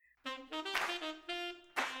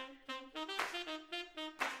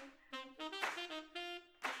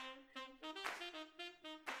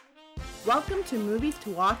Welcome to Movies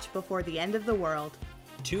to Watch Before the End of the World.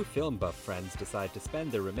 Two film buff friends decide to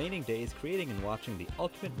spend their remaining days creating and watching the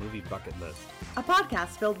ultimate movie bucket list. A podcast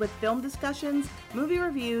filled with film discussions, movie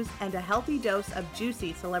reviews, and a healthy dose of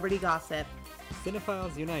juicy celebrity gossip.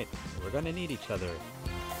 Cinephiles unite. We're gonna need each other.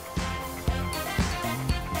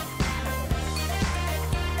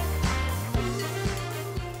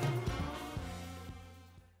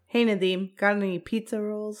 Hey Nadim, got any pizza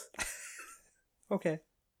rolls? Okay.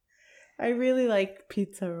 I really like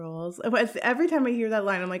pizza rolls. Every time I hear that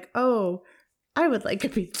line, I'm like, oh, I would like a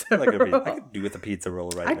pizza roll. I could do with a pizza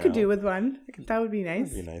roll right I now. could do with one. That would be nice.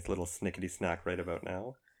 That'd be a nice little snickety snack right about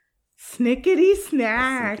now. Snickety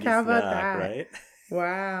snack. Snickety How about snack, that? right?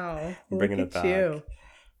 Wow. I'm bringing Look it at back. you.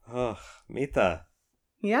 Oh, Mita.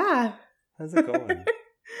 Yeah. How's it going?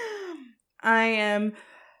 I am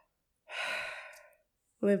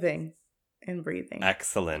living and breathing.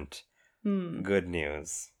 Excellent. Good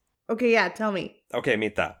news. Okay, yeah, tell me. Okay,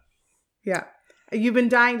 Mita. Yeah. You've been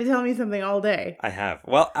dying to tell me something all day. I have.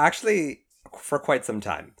 Well, actually, for quite some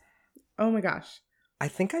time. Oh my gosh. I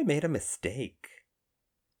think I made a mistake.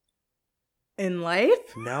 In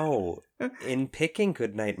life? No, in picking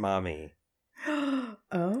Goodnight Mommy.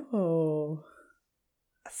 Oh.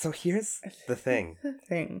 So here's the thing. The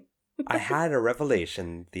thing. I had a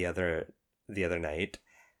revelation the other night.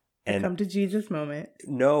 And Come to Jesus moment.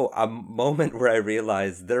 no, a moment where I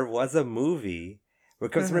realized there was a movie.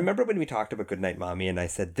 Because remember when we talked about Goodnight Mommy and I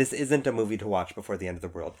said, this isn't a movie to watch before the end of the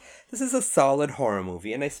world. This is a solid horror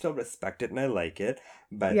movie and I still respect it and I like it.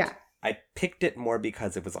 But yeah. I picked it more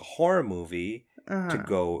because it was a horror movie to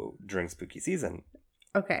go during spooky season.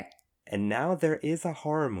 Okay. And now there is a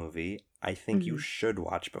horror movie I think you should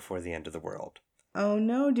watch before the end of the world. Oh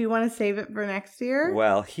no, do you want to save it for next year?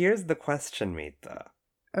 Well, here's the question, Mita.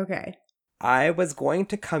 Okay. I was going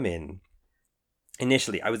to come in,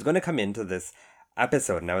 initially, I was going to come into this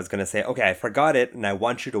episode and I was going to say, okay, I forgot it and I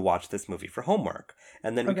want you to watch this movie for homework.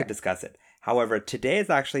 And then we could discuss it. However, today is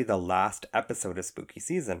actually the last episode of spooky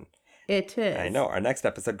season. It is. I know. Our next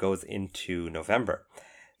episode goes into November.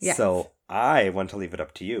 Yes. So I want to leave it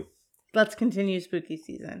up to you. Let's continue spooky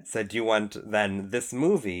season. So do you want then this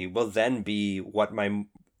movie will then be what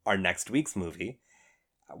our next week's movie,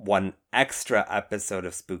 one extra episode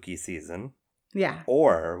of spooky season. Yeah.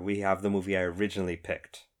 Or we have the movie I originally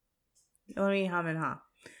picked. Let me hum and ha.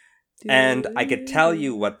 And I could tell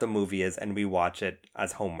you what the movie is and we watch it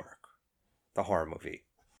as homework. The horror movie.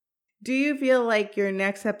 Do you feel like your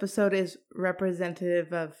next episode is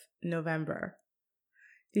representative of November?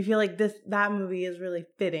 Do you feel like that movie is really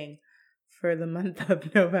fitting for the month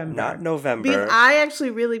of November? Not November. Because I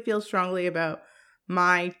actually really feel strongly about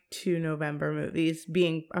my 2 November movies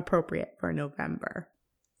being appropriate for November.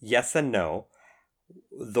 Yes and no.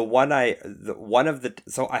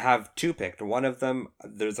 So I have 2 picked. One of them,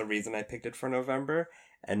 there's a reason I picked it for November.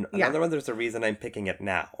 And another one, there's a reason I'm picking it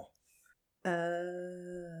now.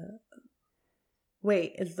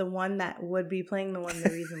 Wait, is the one that would be playing the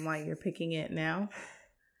reason why you're picking it now?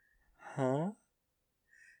 Huh?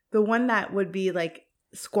 The one that would be like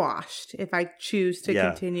squashed if I choose to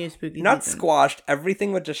continue spooky Not season. squashed.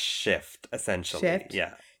 Everything would just shift, essentially. Shift?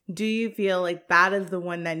 Yeah. Do you feel like that is the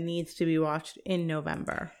one that needs to be watched in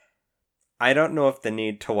November? I don't know if the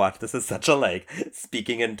need to watch this is such a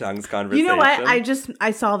speaking in tongues conversation. You know what?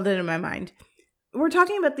 I solved it in my mind. We're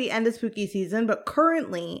talking about the end of spooky season, but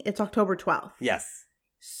currently it's October 12th. Yes.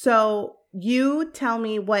 So you tell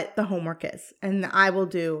me what the homework is, and I will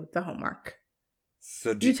do the homework.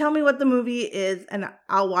 So You tell me what the movie is, and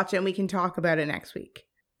I'll watch it, and we can talk about it next week.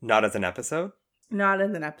 Not as an episode? Not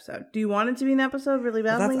as an episode. Do you want it to be an episode really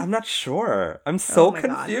badly? I'm not sure. I'm so my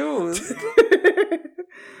confused.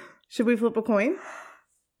 Should we flip a coin?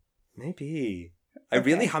 Maybe. I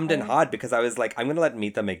really hummed and hawed because I was like, I'm going to let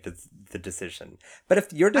Mita make the decision. But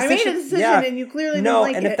if your decision... I made a decision and you clearly didn't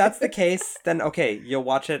like it. And if that's the case, then okay, you'll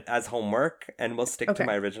watch it as homework and we'll stick to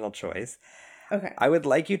my original choice. Okay. I would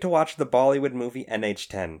like you to watch the Bollywood movie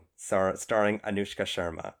NH10, starring Anushka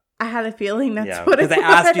Sharma. I had a feeling that's what it was. Because I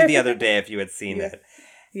asked you the other day if you had seen it.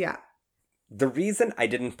 Yeah. The reason I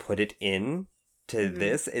didn't put it in to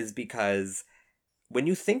this is because when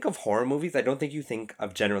you think of horror movies, I don't think you think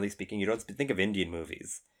of, generally speaking, you don't think of Indian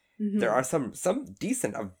movies. Mm-hmm. There are some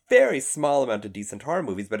decent, a very small amount of decent horror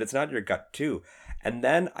movies, but it's not your gut too. And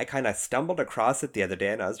then I kind of stumbled across it the other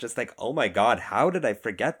day and I was just like, oh my God, how did I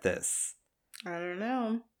forget this? I don't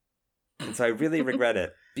know. And so I really regret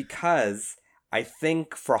it because I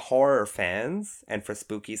think for horror fans and for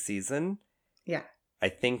spooky season, I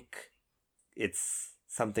think it's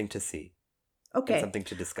something to see. Okay. And something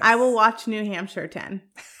to discuss. I will watch New Hampshire 10.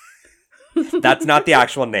 That's not the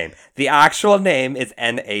actual name. The actual name is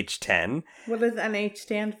NH10. What does NH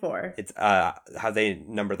stand for? It's how they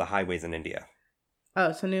number the highways in India.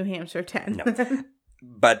 Oh, so New Hampshire 10. No.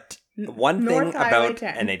 But one thing North Highway about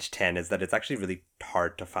 10. NH10 is that it's actually really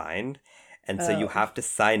hard to find. And so you have to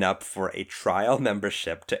sign up for a trial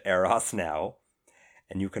membership to Eros Now,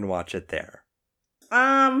 and you can watch it there.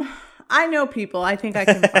 I know people. I think I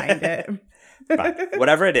can find it. Fine.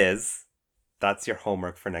 Whatever it is, that's your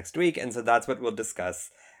homework for next week. And so that's what we'll discuss.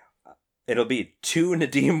 It'll be 2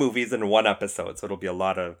 Nadim movies in 1 episode, so it'll be a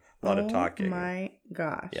lot of talking. Oh my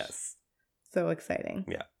gosh. Yes. So exciting.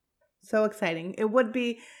 Yeah. So exciting. It would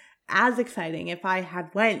be as exciting if I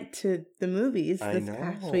had went to the movies this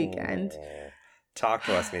past weekend. Talk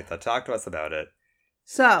to us, Mita. Talk to us about it.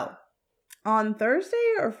 So, on Thursday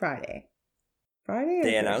or Friday? Friday or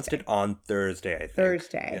They announced it on Thursday, I think.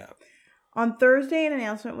 Thursday. Yeah. On Thursday, an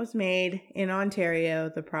announcement was made in Ontario,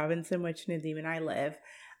 the province in which Nadim and I live,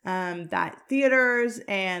 that theaters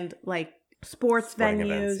and like sporting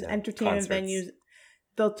venues, events, entertainment concerts. venues,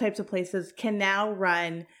 those types of places can now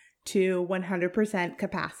run to 100%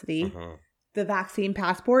 capacity. Mm-hmm. The vaccine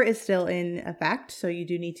passport is still in effect, so you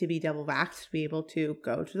do need to be double vaxxed to be able to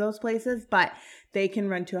go to those places, but they can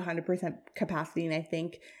run to 100% capacity, and I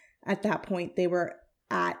think at that point they were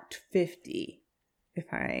at 50.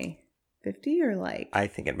 50 or like? I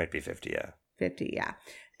think it might be 50, yeah. 50, yeah.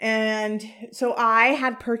 And so I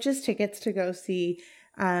had purchased tickets to go see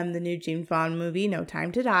the new James Bond movie, No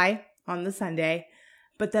Time to Die, on the Sunday,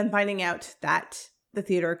 but then finding out that the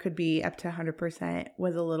theater could be up to 100%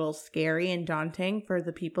 was a little scary and daunting for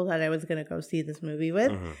the people that I was going to go see this movie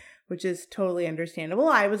with, which is totally understandable.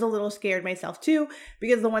 I was a little scared myself too,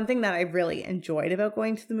 because the one thing that I really enjoyed about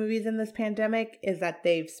going to the movies in this pandemic is that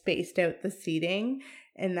they've spaced out the seating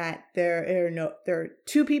and that there are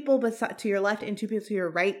 2 people to your left and 2 people to your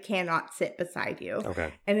right cannot sit beside you.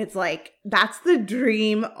 Okay. And it's like, that's the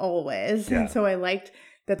dream always. Yeah. And so I liked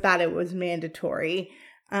that it was mandatory.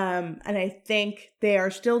 And I think they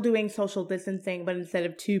are still doing social distancing, but instead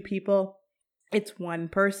of 2 people, it's 1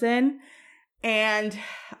 person. And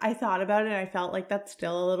I thought about it and I felt like that's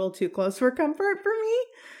still a little too close for comfort for me.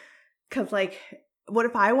 Because like, what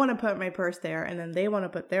if I want to put my purse there and then they want to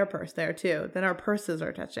put their purse there too? Then our purses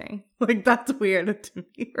are touching. Like, that's weird to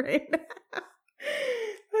me right now.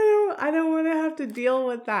 I don't want to have to deal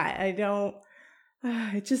with that.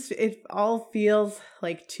 It all feels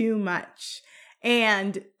like too much.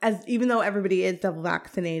 And even though everybody is double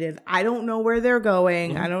vaccinated, I don't know where they're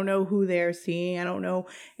going. I don't know who they're seeing. I don't know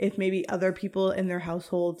if maybe other people in their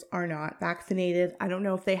households are not vaccinated. I don't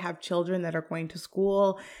know if they have children that are going to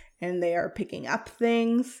school and they are picking up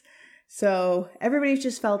things. So everybody's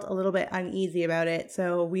just felt a little bit uneasy about it.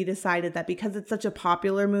 So we decided that because it's such a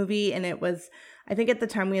popular movie and it was, I think at the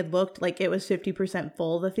time we had looked like it was 50%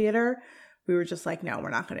 full, the theater, we were just like, no, we're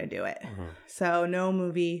not going to do it. So no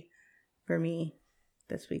movie for me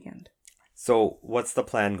this weekend. So what's the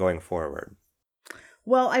plan going forward?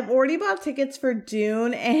 Well, I've already bought tickets for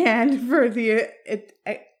Dune and for the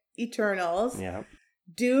Eternals. Yeah.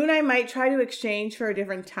 Dune, I might try to exchange for a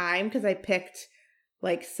different time because I picked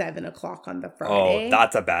like 7 o'clock on the Friday. Oh,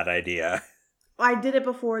 that's a bad idea. I did it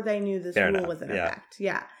before they knew this rule was in yeah. effect.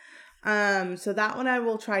 Yeah. So that one I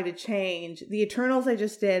will try to change. The Eternals I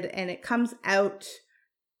just did, and it comes out.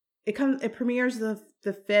 It premieres the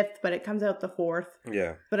 5th, but it comes out the 4th.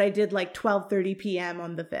 Yeah. But I did like 12:30 p.m.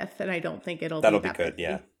 on the 5th, and I don't think that'll be that good. busy.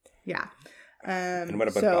 Yeah. Yeah. And what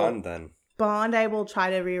about Bond then? Bond, I will try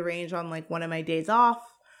to rearrange on like one of my days off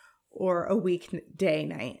or a weekday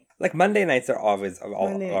night. Like Monday nights are always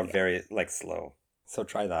very like slow. So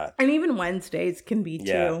try that. And even Wednesdays can be too.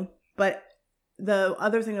 Yeah. But the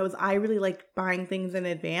other thing was I really like buying things in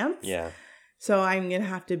advance. Yeah. So I'm going to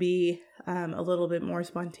have to be a little bit more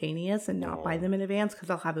spontaneous and not buy them in advance because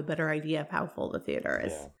I'll have a better idea of how full the theater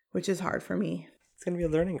is, which is hard for me. It's going to be a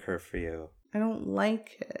learning curve for you. I don't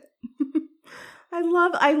like it.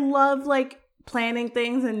 I love like planning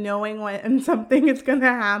things and knowing when something is going to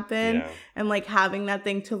happen and like having that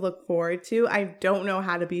thing to look forward to. I don't know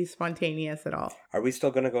how to be spontaneous at all. Are we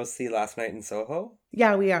still going to go see Last Night in Soho?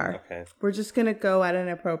 Yeah, we are. Okay. We're just going to go at an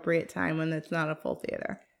appropriate time when it's not a full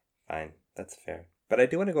theater. Fine. That's fair. But I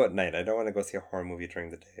do want to go at night. I don't want to go see a horror movie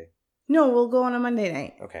during the day. No, we'll go on a Monday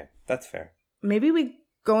night. Okay. That's fair. Maybe we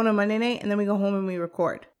go on a Monday night and then we go home and we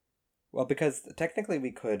record. Well, because technically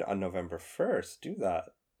we could on November 1st do that.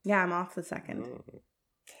 Yeah, I'm off the 2nd.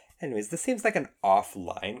 Anyways, this seems like an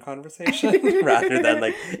offline conversation rather than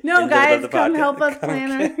like no, guys, come help us,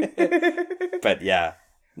 planner. But yeah,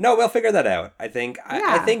 no, we'll figure that out. I think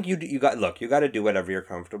I think you got to do whatever you're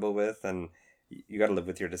comfortable with, and you got to live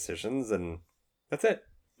with your decisions, and that's it.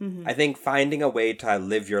 Mm-hmm. I think finding a way to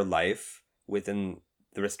live your life within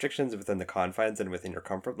the restrictions, within the confines, and within your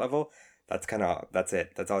comfort level, that's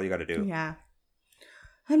it. That's all you got to do. Yeah.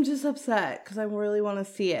 I'm just upset because I really want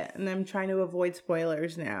to see it, and I'm trying to avoid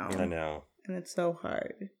spoilers now. I know. And it's so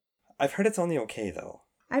hard. I've heard it's only okay, though.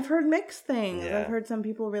 I've heard mixed things. Yeah. I've heard some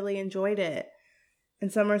people really enjoyed it.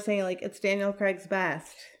 And some are saying, like, it's Daniel Craig's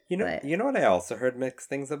best. You know what I also heard mixed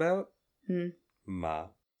things about? Ma.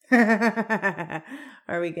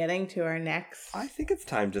 Are we getting to our next? I think it's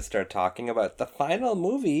time to start talking about the final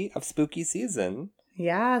movie of spooky season.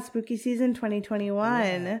 Yeah, spooky season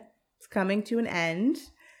 2021. Yeah. It's coming to an end.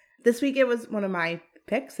 This week it was one of my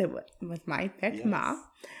picks. It was my pick, Yes. Ma.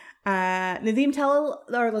 Nadeem, tell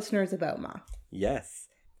our listeners about Ma. Yes.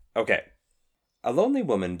 Okay. A lonely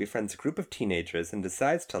woman befriends a group of teenagers and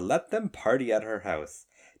decides to let them party at her house.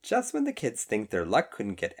 Just when the kids think their luck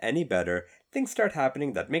couldn't get any better, things start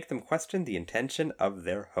happening that make them question the intention of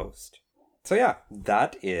their host. So yeah,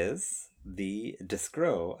 that is the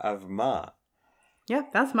discro of Ma. Yeah,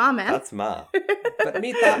 that's Ma, man. That's Ma. But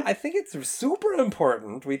Meeta, I think it's super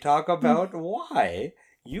important we talk about why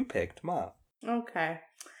you picked Ma. Okay.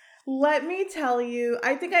 Let me tell you,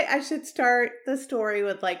 I think I should start the story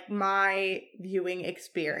with, like, my viewing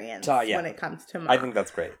experience when it comes to Ma. I think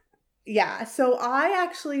that's great. Yeah, so I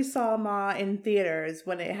actually saw Ma in theaters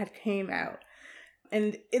when it had came out.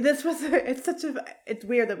 And this was, it's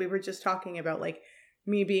weird that we were just talking about, like,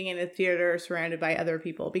 me being in a theater surrounded by other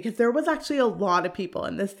people, because there was actually a lot of people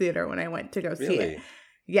in this theater when I went to go see it.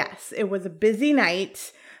 Yes, it was a busy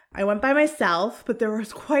night. I went by myself, but there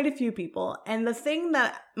was quite a few people. And the thing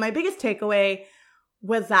that my biggest takeaway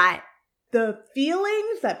was that the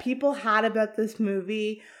feelings that people had about this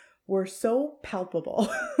movie were so palpable.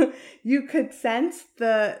 You could sense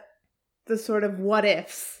the sort of what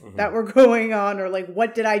ifs that were going on, or like,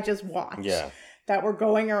 what did I just watch? Yeah. That were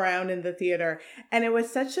going around in the theater. And it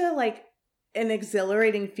was such a, like, an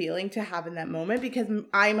exhilarating feeling to have in that moment, because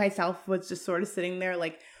I myself was just sort of sitting there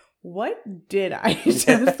like, what did I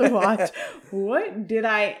just watch? What did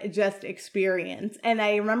I just experience? And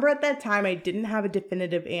I remember at that time, I didn't have a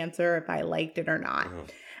definitive answer if I liked it or not.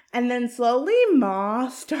 And then slowly Ma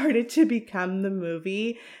started to become the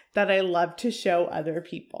movie that I love to show other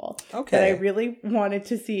people. Okay. That I really wanted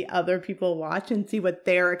to see other people watch and see what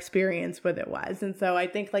their experience with it was. And so I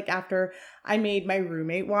think, like, after I made my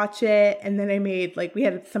roommate watch it, and then I made, like, we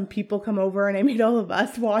had some people come over and I made all of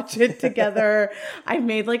us watch it together. I've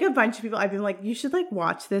made, like, a bunch of people. I've been like, you should, like,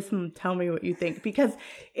 watch this and tell me what you think, because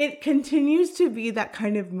it continues to be that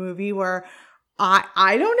kind of movie where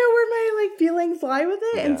I don't know where my, like, feelings lie with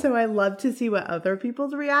it. Yeah. And so I love to see what other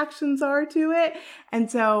people's reactions are to it. And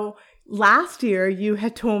so last year you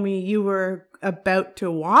had told me you were about to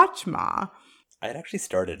watch Ma. I had actually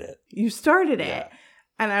started it. You started it.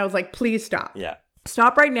 And I was like, please stop. Yeah.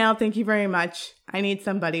 Stop right now. Thank you very much. I need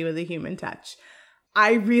somebody with a human touch.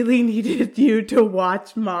 I really needed you to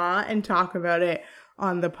watch Ma and talk about it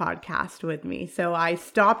on the podcast with me. So I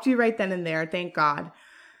stopped you right then and there. Thank God.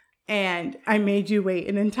 And I made you wait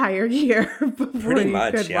an entire year before you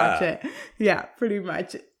could watch it. Yeah, pretty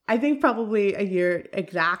much. I think probably a year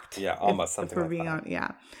exact. Yeah, almost something like that.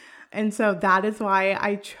 Yeah. And so that is why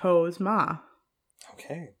I chose Ma.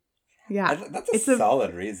 Okay. Yeah. That's a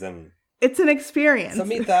solid reason. It's an experience. So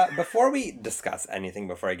Meeta, before we discuss anything,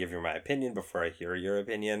 before I give you my opinion, before I hear your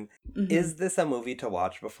opinion, is this a movie to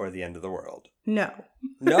watch before the end of the world? No.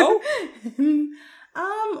 No?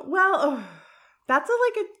 Well, that's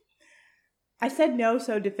I said no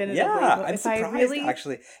so definitively. Yeah, I'm surprised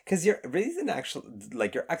actually, because your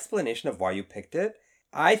explanation of why you picked it,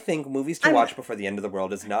 I think movies to watch before the end of the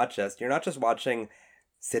world is you're not just watching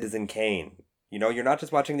Citizen Kane. You know, you're not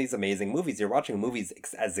just watching these amazing movies. You're watching movies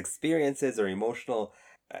as experiences or emotional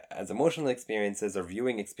experiences or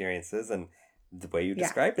viewing experiences. And the way you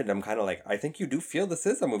described it, I'm kind of like, I think you do feel this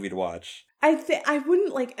is a movie to watch. I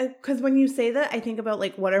wouldn't like, because when you say that, I think about,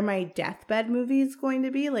 like, what are my deathbed movies going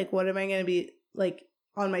to be? Like, what am I going to be, like,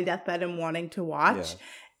 on my deathbed and wanting to watch? Yeah.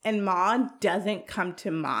 And Ma doesn't come to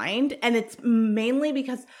mind. And it's mainly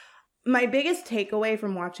because my biggest takeaway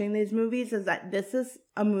from watching these movies is that this is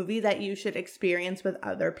a movie that you should experience with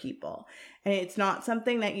other people. And it's not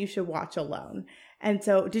something that you should watch alone. And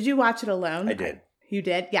so, did you watch it alone? I did. You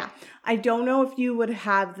did? Yeah. I don't know if you would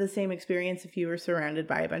have the same experience if you were surrounded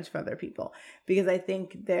by a bunch of other people, because I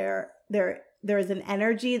think there is an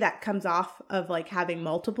energy that comes off of, like, having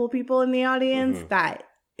multiple people in the audience that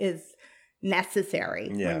is necessary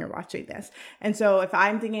when you're watching this. And so if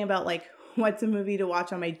I'm thinking about, like, what's a movie to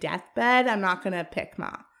watch on my deathbed, I'm not going to pick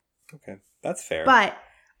Ma. Okay. That's fair. But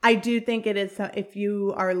I do think it is, if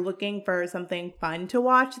you are looking for something fun to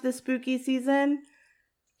watch this spooky season,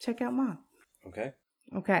 check out Ma. Okay.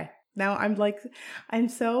 Now I'm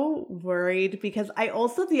so worried because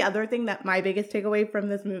the other thing that my biggest takeaway from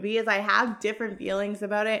this movie is I have different feelings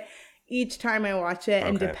about it each time I watch it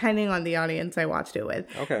and depending on the audience I watched it with.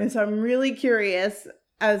 Okay. And so I'm really curious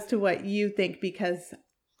as to what you think, because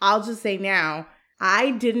I'll just say now,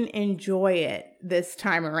 I didn't enjoy it this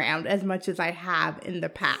time around as much as I have in the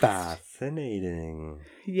past. Fascinating.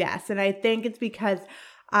 Yes, and I think it's because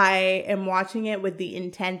I am watching it with the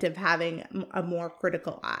intent of having a more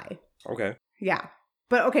critical eye. Okay. Yeah.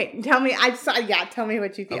 But okay, tell me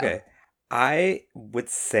what you feel. Okay. I would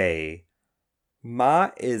say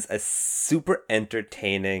Ma is a super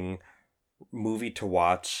entertaining movie to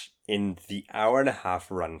watch in the 1.5 hour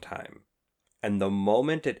runtime. And the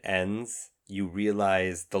moment it ends, you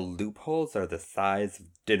realize the loopholes are the size of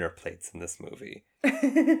dinner plates in this movie.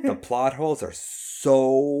 The plot holes are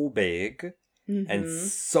so big. And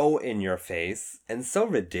so in your face and so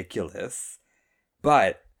ridiculous.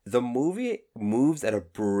 But the movie moves at a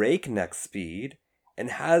breakneck speed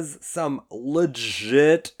and has some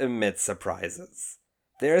legitimate surprises.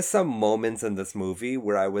 There are some moments in this movie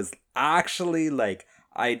where I was actually like,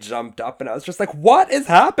 I jumped up and I was just like, what is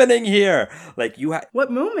happening here? Like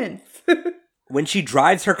what moments? When she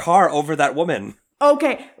drives her car over that woman.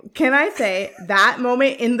 Okay, can I say that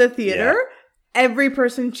moment in the theater? Yeah. Every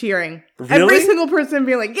person cheering. Really? Every single person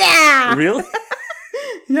being like, yeah! Really?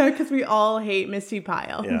 Yeah, because we all hate Misty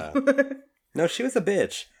Pyle. Yeah. No, she was a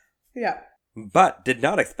bitch. Yeah. But did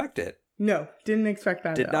not expect it. No, didn't expect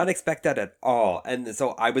that Did not expect that at all. And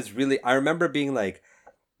so I remember being like,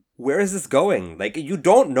 where is this going? Like, you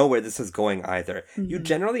don't know where this is going either. You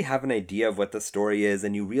generally have an idea of what the story is,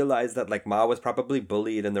 and you realize that, like, Ma was probably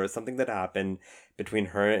bullied and there was something that happened between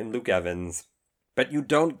her and Luke Evans. But you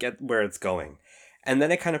don't get where it's going. And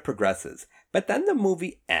then it kind of progresses. But then the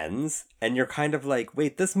movie ends, and you're kind of like,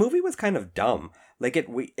 wait, this movie was kind of dumb. Like,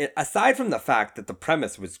 aside from the fact that the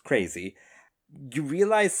premise was crazy, you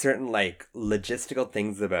realize certain, like, logistical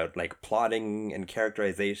things about, like, plotting and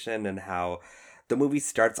characterization and how the movie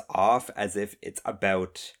starts off as if it's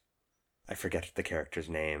about, I forget the character's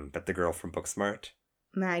name, but the girl from Booksmart.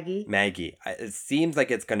 Maggie. It seems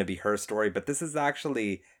like it's going to be her story, but this is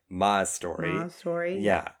actually Ma's story.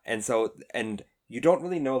 Yeah. And you don't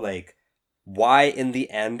really know, like, why in the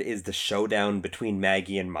end is the showdown between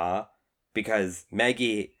Maggie and Ma, because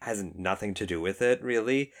Maggie has nothing to do with it,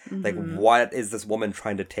 really. Like, what is this woman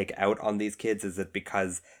trying to take out on these kids? Is it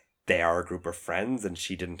because they are a group of friends and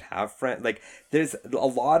she didn't have friends? Like, there's a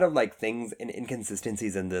lot of, like, things and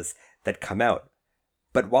inconsistencies in this that come out.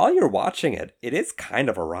 But while you're watching it, it is kind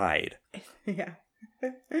of a ride. Yeah.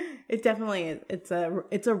 It definitely is.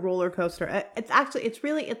 It's a roller coaster. It's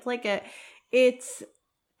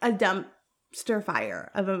a dumpster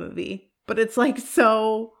fire of a movie, but it's like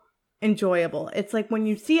so enjoyable. It's like when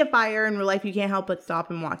you see a fire in real life, you can't help but stop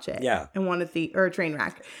and watch it. Yeah. And want to see, or a train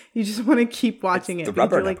wreck. You just want to keep watching it. The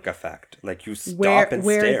rubberneck effect. Like, you stop and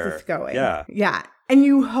stare. Where is this going? Yeah. Yeah. And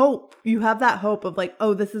you have that hope of like,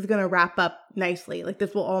 oh, this is going to wrap up nicely. Like,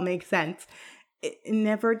 this will all make sense. It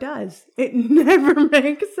never does. It never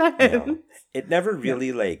makes sense. No. It never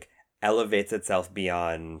really, like, elevates itself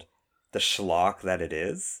beyond the schlock that it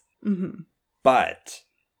is. Mm-hmm. But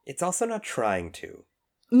it's also not trying to.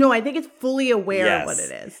 No, I think it's fully aware of what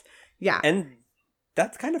it is. Yeah. And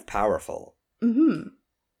that's kind of powerful. Mm-hmm.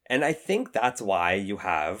 And I think that's why you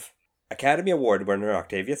have Academy Award winner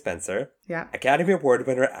Octavia Spencer. Yeah. Academy Award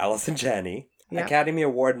winner Allison Janney. Yeah. Academy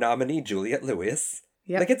Award nominee Juliette Lewis.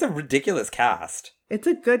 Yeah. Like, it's a ridiculous cast. It's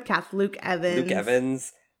a good cast. Luke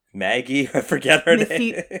Evans. Maggie, I forget her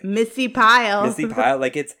name. Missy Pyle. Missy Pyle.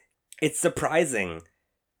 Like, it's surprising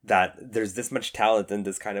that there's this much talent in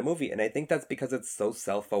this kind of movie. And I think that's because it's so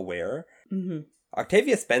self-aware. Mm-hmm.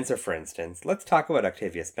 Octavia Spencer, for instance. Let's talk about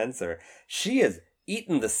Octavia Spencer. She has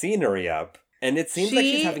eaten the scenery up. And it seems like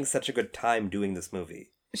she's having such a good time doing this movie.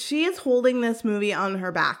 She is holding this movie on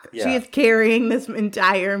her back. Yeah. She is carrying this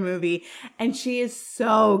entire movie. And she is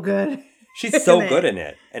so good. She's so good in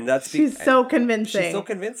it. And she's so convincing. She's so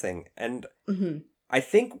convincing. And I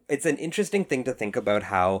think it's an interesting thing to think about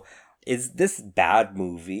how, is this bad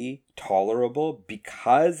movie tolerable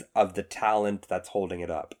because of the talent that's holding it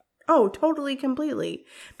up? Oh, totally, completely.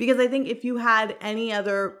 Because I think if you had any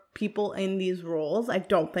other people in these roles, I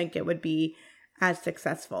don't think it would be as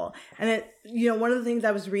successful. And one of the things I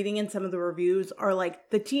was reading in some of the reviews are like,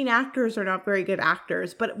 the teen actors are not very good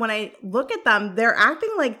actors. But when I look at them, they're acting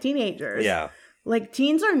like teenagers. Yeah. Like,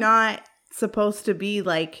 teens are not supposed to be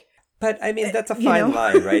like But, I mean, that's a fine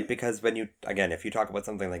line, right? Because when you, again, if you talk about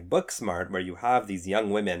something like Booksmart, where you have these young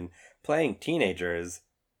women playing teenagers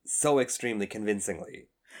so extremely convincingly.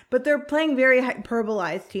 But they're playing very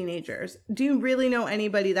hyperbolized teenagers. Do you really know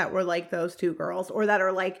anybody that were like those two girls? Or that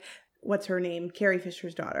are like, what's her name? Carrie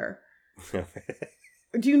Fisher's daughter.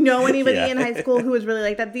 Do you know anybody in high school who was really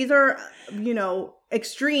like that? These are,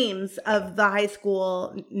 extremes of the high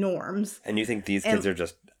school norms. And you think these kids are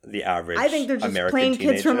just the average I think they're just American plain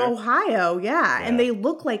teenager? kids from Ohio, yeah. And they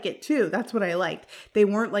look like it too. That's what I liked. They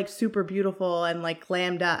weren't like super beautiful and like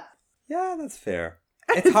glammed up. Yeah, that's fair.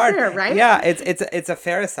 It's hard, fair, right? Yeah, it's a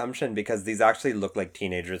fair assumption because these actually look like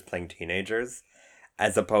teenagers playing teenagers,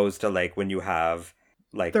 as opposed to like when you have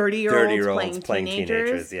like 30-year-olds playing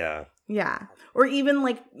teenagers. Yeah. Yeah. Or even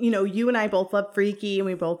like, you and I both love Freaky and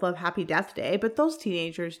we both love Happy Death Day, but those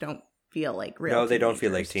teenagers don't feel like real No, they don't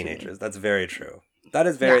feel like teenagers. That's very true. That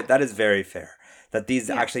is very fair. That these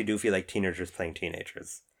actually do feel like teenagers playing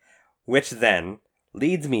teenagers. Which then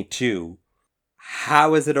leads me to,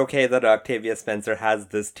 how is it okay that Octavia Spencer has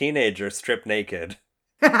this teenager stripped naked?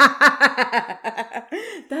 That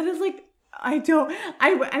is like,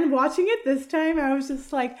 and watching it this time, I was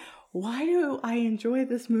just like, why do I enjoy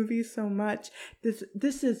this movie so much?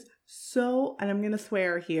 This is so, and I'm going to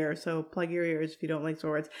swear here, so plug your ears if you don't like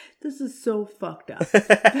swear words. This is so fucked up.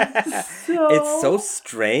 It's so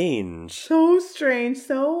strange. So strange.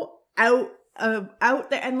 So out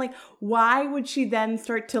there. And like, why would she then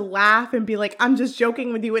start to laugh and be like, I'm just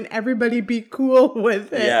joking with you and everybody be cool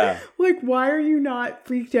with it? Yeah. Like, why are you not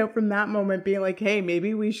freaked out from that moment being like, hey,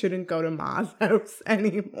 maybe we shouldn't go to Ma's house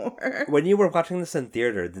anymore? When you were watching this in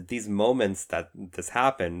theater, these moments that this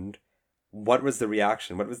happened, what was the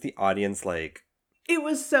reaction? What was the audience like? It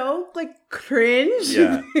was so like cringe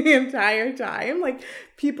the entire time. Like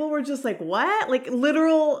people were just like, what? Like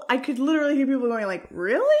I could literally hear people going like,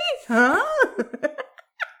 really? Huh?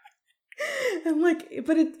 And like,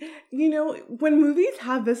 but it, when movies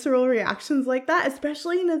have visceral reactions like that,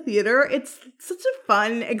 especially in a theater, it's such a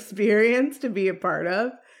fun experience to be a part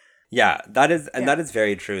of. Yeah, that is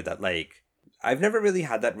very true that like, I've never really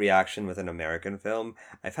had that reaction with an American film.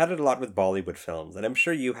 I've had it a lot with Bollywood films, and I'm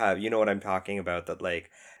sure you have. You know what I'm talking about, that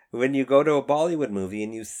like, when you go to a Bollywood movie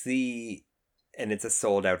and you see, and it's a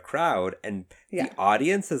sold out crowd, and the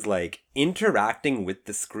audience is like interacting with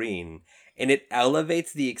the screen, and it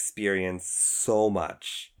elevates the experience so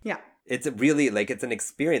much. Yeah. It's really like, it's an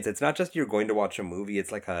experience. It's not just you're going to watch a movie,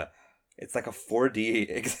 it's like a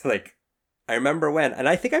 4D, like, I remember when, and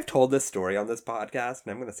I think I've told this story on this podcast,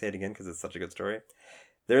 and I'm going to say it again because it's such a good story.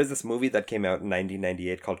 There is this movie that came out in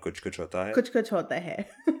 1998 called Kuch Kuch Hota Hai. Kuch Kuch Hota Hai.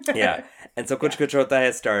 Yeah. And so Kuch Kuch Hota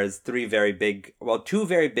Hai stars two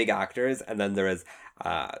very big actors, and then there is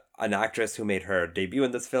an actress who made her debut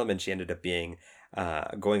in this film, and she ended up being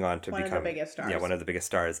going on to become one of the biggest stars. Yeah, one of the biggest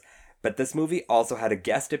stars. But this movie also had a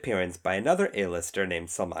guest appearance by another A-lister named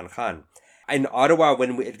Salman Khan. In Ottawa,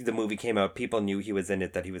 when the movie came out, people knew he was in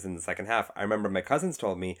it, that he was in the second half. I remember my cousins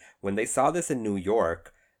told me when they saw this in New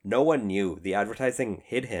York, no one knew. The advertising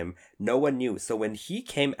hid him. No one knew. So when he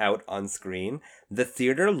came out on screen, the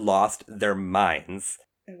theater lost their minds.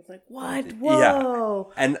 It was like, what?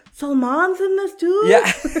 Whoa. Yeah. And Salman's in this too?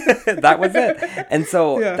 Yeah, that was it. And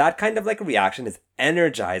so that kind of like reaction is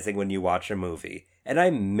energizing when you watch a movie. And I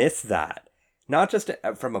miss that. Not just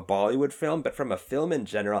from a Bollywood film, but from a film in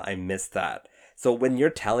general, I miss that. So when you're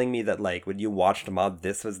telling me that, like, when you watched Mob,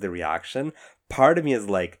 this was the reaction, part of me is,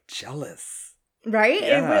 like, jealous. Right?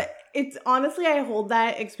 Yeah. It's honestly, I hold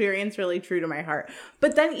that experience really true to my heart.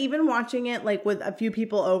 But then even watching it, like, with a few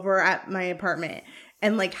people over at my apartment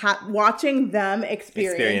and, like, watching them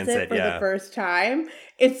experience it for the first time,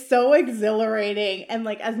 it's so exhilarating. And,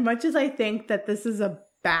 like, as much as I think that this is a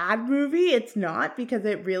bad movie, it's not, because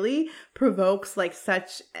it really provokes like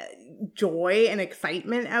such joy and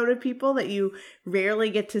excitement out of people that you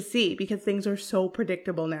rarely get to see, because things are so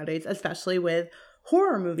predictable nowadays, especially with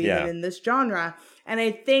horror movies and in this genre. And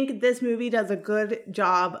I think this movie does a good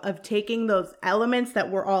job of taking those elements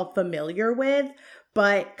that we're all familiar with,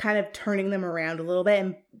 but kind of turning them around a little bit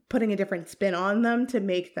and putting a different spin on them to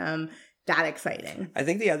make them that exciting. I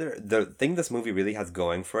think the thing this movie really has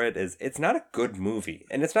going for it is it's not a good movie,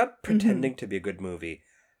 and it's not pretending to be a good movie,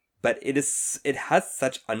 but it has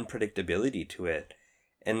such unpredictability to it.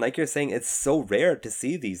 And like you're saying, it's so rare to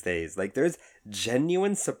see these days. Like, there's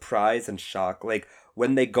genuine surprise and shock. Like,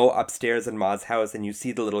 when they go upstairs in Ma's house and you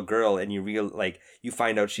see the little girl and you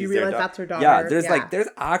find out she's their daughter. That's her daughter. Yeah, there's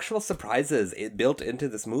actual surprises built into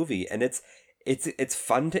this movie, and it's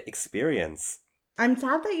fun to experience. I'm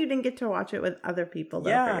sad that you didn't get to watch it with other people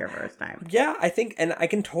though for your first time. Yeah, I think, and I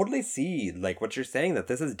can totally see like what you're saying, that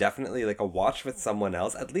this is definitely like a watch with someone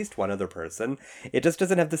else, at least one other person. It just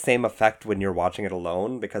doesn't have the same effect when you're watching it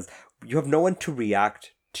alone because you have no one to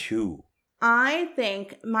react to. I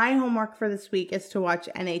think my homework for this week is to watch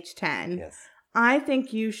NH10. Yes. I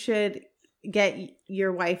think you should get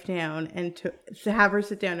your wife down and to have her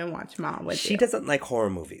sit down and watch Mom with you. She doesn't like horror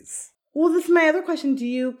movies. Well, this is my other question. Do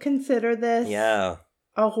you consider this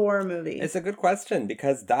a horror movie? It's a good question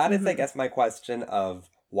because that is, I guess, my question of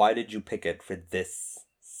why did you pick it for this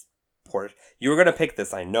sport? You were going to pick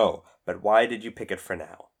this, I know, but why did you pick it for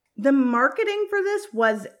now? The marketing for this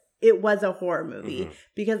was a horror movie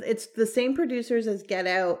because it's the same producers as Get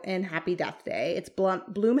Out and Happy Death Day. It's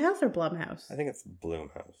Blumhouse or Blumhouse? I think it's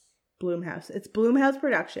Blumhouse. Blumhouse. It's Blumhouse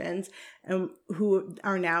Productions, who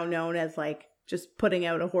are now known as like just putting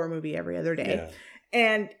out a horror movie every other day. Yeah.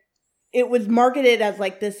 And it was marketed as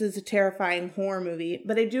like, this is a terrifying horror movie.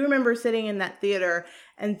 But I do remember sitting in that theater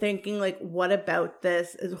and thinking like, what about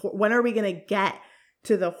this? When are we going to get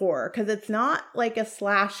to the horror? Because it's not like a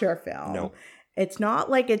slasher film. No. It's not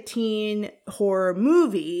like a teen horror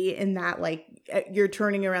movie in that like you're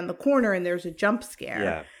turning around the corner and there's a jump scare.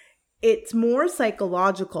 Yeah. It's more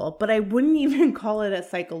psychological, but I wouldn't even call it a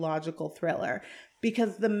psychological thriller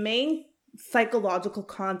because the main psychological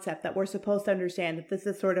concept that we're supposed to understand, that this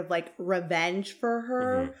is sort of like revenge for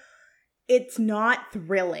her, it's not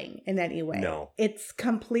thrilling in any way. No. It's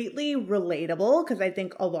completely relatable because I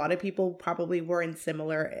think a lot of people probably were in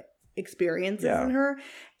similar experiences in her.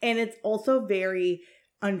 And it's also very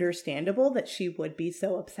understandable that she would be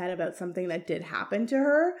so upset about something that did happen to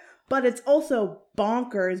her. But it's also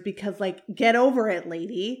bonkers because, like, get over it,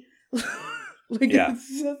 lady. It's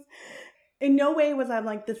just, in no way was I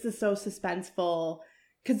like, this is so suspenseful.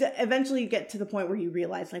 Because eventually you get to the point where you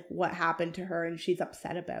realize, like, what happened to her and she's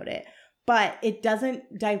upset about it. But it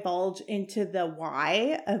doesn't divulge into the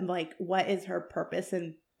why and, like, what is her purpose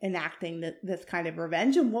in enacting this kind of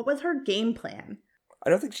revenge and what was her game plan. I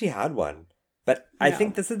don't think she had one. But I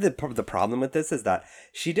think this is the problem with this is that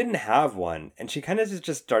she didn't have one and she kind of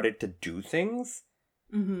just started to do things.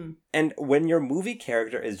 Mm-hmm. And when your movie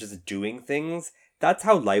character is just doing things, that's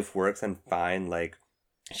how life works and fine. Like,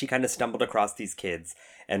 she kind of stumbled across these kids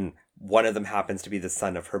and one of them happens to be the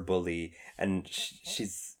son of her bully and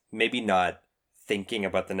she's maybe not thinking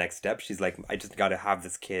about the next step. She's like, I just got to have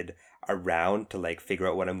this kid around to like figure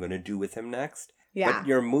out what I'm going to do with him next. Yeah. But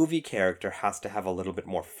your movie character has to have a little bit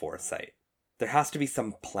more foresight. There has to be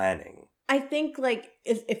some planning. I think, like,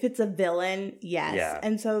 if it's a villain, yes. Yeah.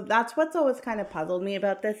 And so that's what's always kind of puzzled me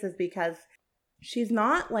about this is because she's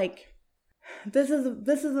not, like... This is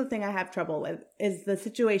the thing I have trouble with, is the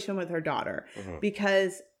situation with her daughter. Mm-hmm.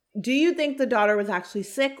 Because do you think the daughter was actually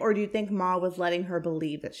sick, or do you think Ma was letting her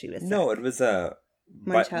believe that she was sick? No, it was a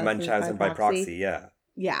Munchausen by proxy, yeah.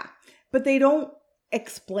 Yeah. But they don't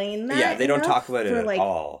explain that. Yeah, they don't talk about it at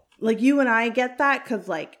all. Like, you and I get that, because,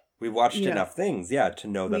 like... We watched enough things, to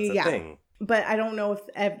know that's a thing. But I don't know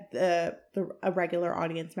if a regular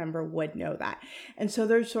audience member would know that. And so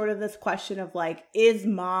there's sort of this question of like, is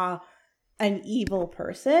Ma an evil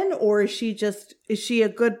person? Or is she a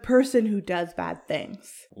good person who does bad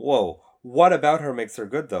things? Whoa. What about her makes her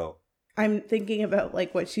good though? I'm thinking about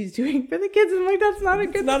like what she's doing for the kids. And I'm like, that's not a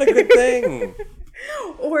good thing. It's not a good thing.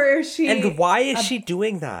 Or is she... And why is she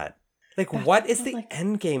doing that? Like, what is the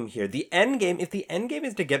end game here? The end game, if the end game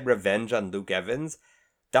is to get revenge on Luke Evans,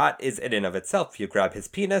 that is in and of itself. You grab his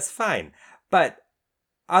penis, fine. But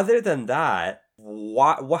other than that,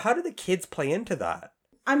 how do the kids play into that?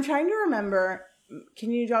 I'm trying to remember.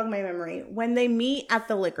 Can you jog my memory? When they meet at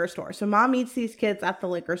the liquor store. So Mom meets these kids at the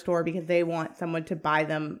liquor store because they want someone to buy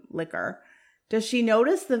them liquor. Does she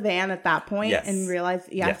notice the van at that point and realize,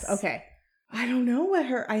 yes? Okay. I don't know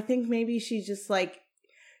what I think maybe she's just like,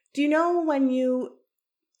 do you know when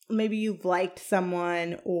maybe you've liked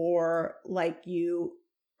someone or like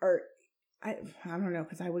I don't know,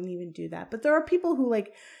 because I wouldn't even do that. But there are people who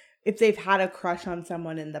like, if they've had a crush on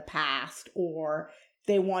someone in the past or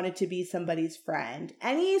they wanted to be somebody's friend,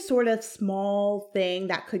 any sort of small thing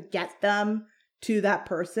that could get them to that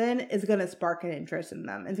person is going to spark an interest in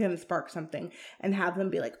them. It's going to spark something and have them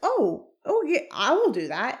be like, oh yeah, I will do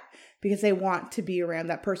that, because they want to be around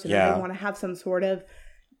that person. Yeah. And they want to have some sort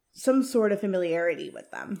of familiarity with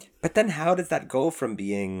them. But then how does that go from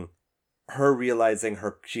being her realizing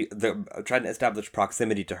trying to establish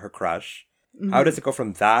proximity to her crush? Mm-hmm. How does it go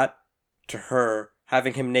from that to her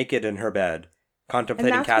having him naked in her bed,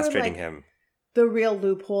 contemplating castrating him? The real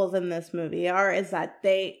loopholes in this movie is that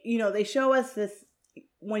they show us this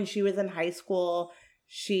when she was in high school.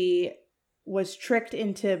 She was tricked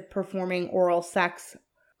into performing oral sex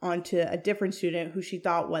onto a different student who she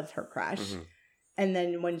thought was her crush. Mm-hmm. And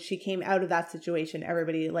then when she came out of that situation,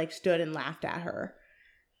 everybody like stood and laughed at her.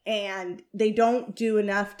 And they don't do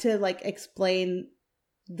enough to like explain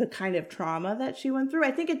the kind of trauma that she went through.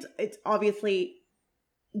 I think it's obviously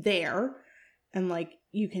there and like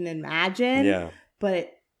you can imagine,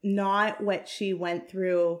 but not what she went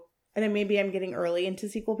through. And then maybe I'm getting early into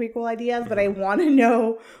sequel prequel ideas, but I want to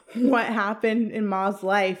know what happened in Ma's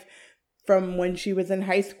life from when she was in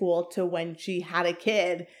high school to when she had a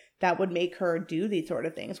kid that would make her do these sort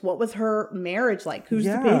of things. What was her marriage like? Who's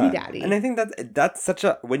the baby daddy? And I think that's such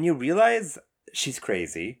a, when you realize she's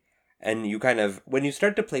crazy and you kind of, when you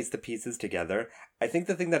start to place the pieces together, I think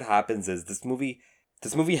the thing that happens is this movie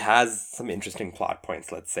has some interesting plot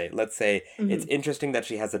points, let's say. It's interesting that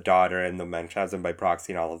she has a daughter and the man has him by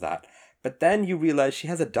proxy and all of that. But then you realize she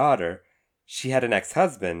has a daughter. She had an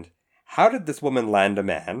ex-husband. How did this woman land a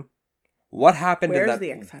man? What happened in that?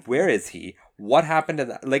 The ex-husband? Where is he? What happened in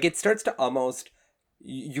that? Like, it starts to almost,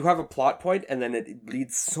 you have a plot point and then it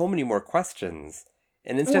leads so many more questions.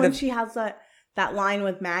 And instead of, she has that line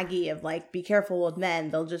with Maggie of like, be careful with men,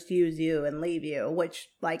 they'll just use you and leave you, which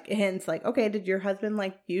like hints like, okay, did your husband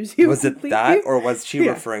like use you? Was it that you? Or was she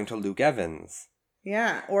referring to Luke Evans?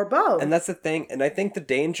 Yeah, or both. And that's the thing. And I think the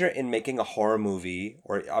danger in making a horror movie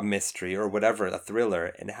or a mystery or whatever, a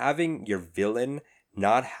thriller, and having your villain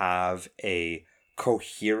not have a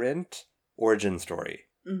coherent origin story.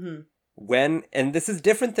 Mm-hmm. And this is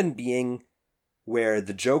different than being where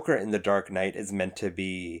the Joker in The Dark Knight is meant to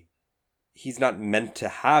be, he's not meant to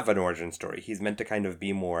have an origin story. He's meant to kind of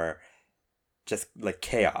be more just like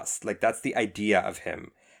chaos. Like that's the idea of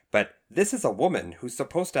him. But this is a woman who's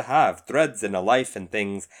supposed to have threads in a life and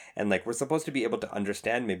things. And like, we're supposed to be able to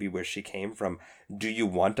understand maybe where she came from. Do you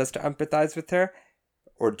want us to empathize with her?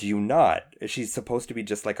 Or do you not? Is she supposed to be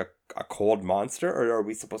just like a cold monster? Or are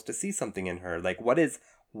we supposed to see something in her? Like, what is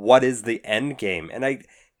the end game? And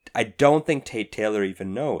I don't think Tate Taylor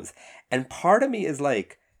even knows. And part of me is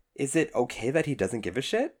like, is it okay that he doesn't give a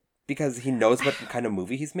shit? Because he knows what kind of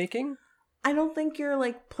movie he's making? I don't think you're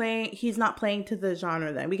like he's not playing to the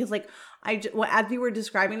genre then. Because like, as you were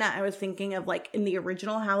describing that, I was thinking of like in the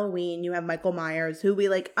original Halloween, you have Michael Myers, who we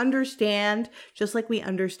like understand, just like we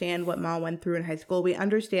understand what Ma went through in high school. We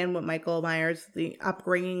understand what Michael Myers, the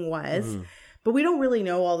upbringing was, but we don't really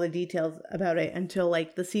know all the details about it until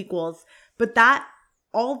like the sequels. But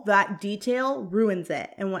all that detail ruins it.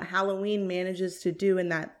 And what Halloween manages to do in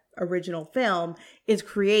that original film is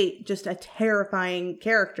create just a terrifying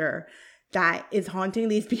character that is haunting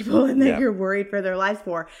these people and that you're worried for their lives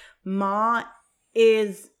for. Ma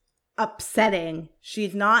is upsetting.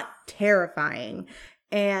 She's not terrifying.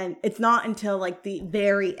 And it's not until like the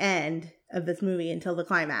very end of this movie, until the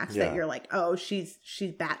climax, that you're like, oh, she's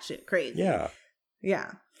batshit crazy. Yeah.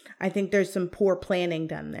 Yeah. I think there's some poor planning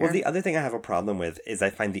done there. Well, the other thing I have a problem with is I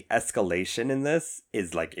find the escalation in this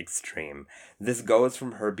is like extreme. This goes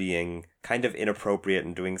from her being kind of inappropriate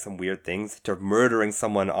and doing some weird things to murdering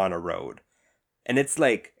someone on a road. And it's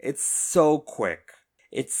like, it's so quick.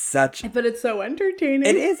 But it's so entertaining.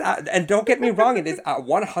 It is. And don't get me wrong, it is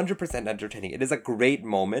 100% entertaining. It is a great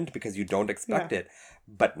moment because you don't expect it.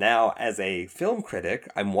 But now, as a film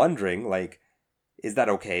critic, I'm wondering, like, is that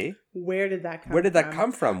okay? Where did that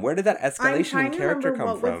come from? Where did that escalation in character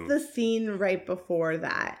come from? What was the scene right before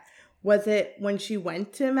that? Was it when she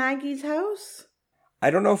went to Maggie's house? I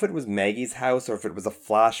don't know if it was Maggie's house or if it was a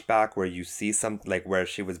flashback where you see something like where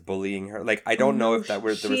she was bullying her. Like, I don't know if there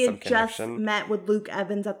was some connection. She had just met with Luke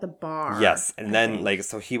Evans at the bar. Yes. And then, like,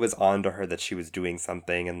 so he was on to her that she was doing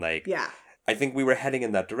something and, like... Yeah. I think we were heading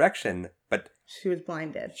in that direction, but... She was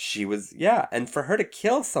blinded. She was, yeah. And for her to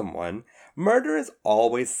kill someone, murder is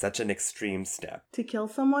always such an extreme step. To kill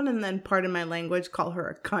someone and then, pardon my language, call her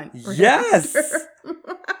a cunt. Yes!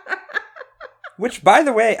 Which, by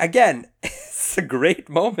the way, again, it's a great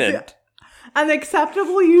moment. Yeah. An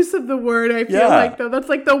acceptable use of the word, I feel like, though. That's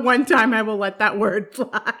like the one time I will let that word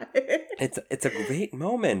fly. It's a great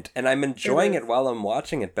moment, and I'm enjoying it while I'm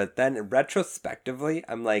watching it, but then retrospectively,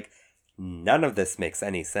 I'm like, none of this makes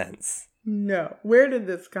any sense. No. Where did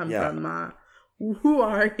this come from, Ma? Who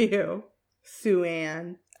are you? Sue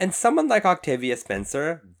Ann. And someone like Octavia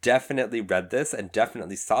Spencer definitely read this and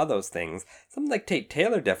definitely saw those things. Someone like Tate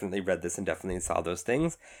Taylor definitely read this and definitely saw those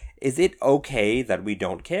things. Is it okay that we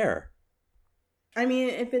don't care? I mean,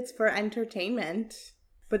 if it's for entertainment,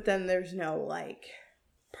 but then there's no, like,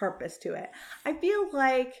 purpose to it. I feel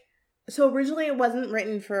like, so originally it wasn't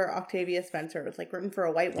written for Octavia Spencer. It was, like, written for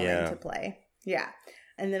a white woman to play. Yeah.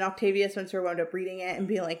 And then Octavia Spencer wound up reading it and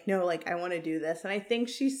being like, no, like, I want to do this. And I think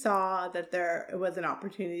she saw that there was an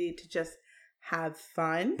opportunity to just have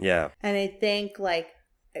fun. Yeah. And I think, like,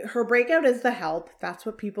 her breakout is The Help. That's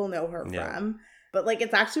what people know her from. But, like,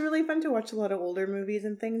 it's actually really fun to watch a lot of older movies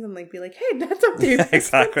and things and, like, be like, hey, that's Octavia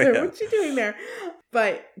exactly, Spencer. What's she doing there?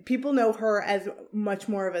 But people know her as much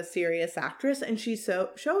more of a serious actress, and she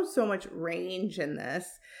shows so much range in this.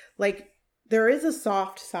 Like, there is a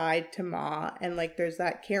soft side to Ma, and, like, there's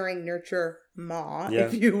that caring, nurture Ma,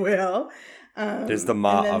 if you will. There's the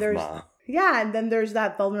Ma of Ma. Yeah, and then there's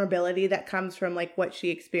that vulnerability that comes from, like, what she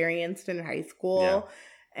experienced in high school. Yeah.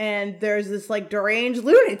 And there's this, like, deranged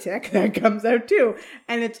lunatic that comes out, too.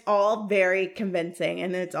 And it's all very convincing,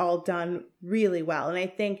 and it's all done really well. And I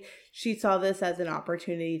think she saw this as an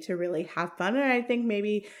opportunity to really have fun. And I think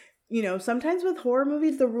maybe, you know, sometimes with horror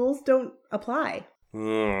movies, the rules don't apply.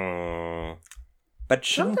 But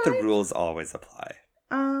shouldn't the rules always apply?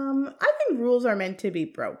 I think rules are meant to be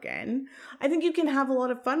broken. I think you can have a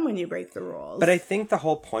lot of fun when you break the rules. But I think the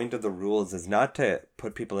whole point of the rules is not to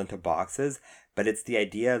put people into boxes, but it's the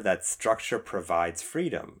idea that structure provides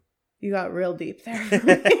freedom. You got real deep there.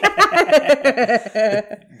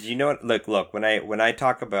 Do you know what? Look. When you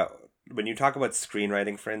talk about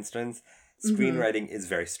screenwriting, for instance, screenwriting is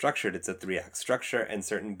very structured. It's a 3-act structure, and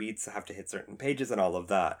certain beats have to hit certain pages and all of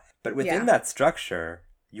that. But within that structure,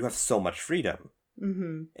 you have so much freedom.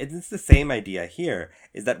 Mm-hmm. It's the same idea here,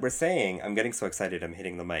 is that we're saying, I'm getting so excited I'm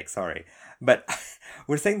hitting the mic, sorry. But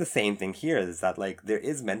we're saying the same thing here, is that, like, there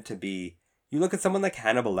is meant to be, you look at someone like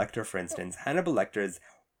Hannibal Lecter, for instance. Hannibal Lecter's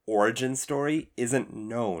origin story isn't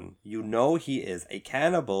known. You know he is a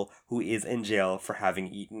cannibal who is in jail for having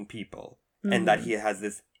eaten people. Mm-hmm. And that he has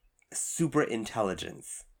this super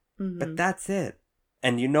intelligence. Mm-hmm. But that's it.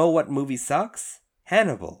 And you know what movie sucks?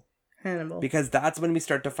 Hannibal. Because that's when we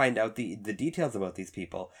start to find out the details about these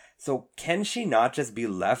people. So can she not just be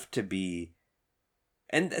left to be...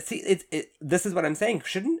 And see, this is what I'm saying.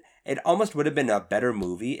 Shouldn't... It almost would have been a better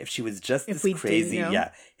movie if she was just this crazy...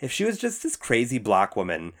 If she was just this crazy black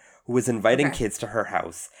woman who was inviting kids to her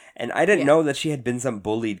house. And I didn't know that she had been some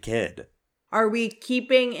bullied kid. Are we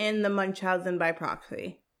keeping in the Munchausen by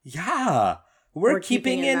proxy? Yeah. We're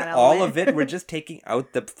keeping in all of it. We're just taking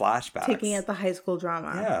out the flashbacks. Taking out the high school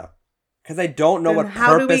drama. Yeah. Because I don't know what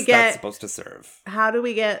purpose that's supposed to serve. How do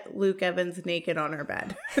we get Luke Evans naked on her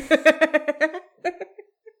bed?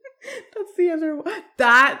 That's the other one.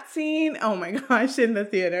 That scene, oh my gosh, in the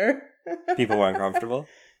theater. People were uncomfortable?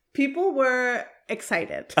 People were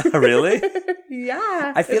excited. Really?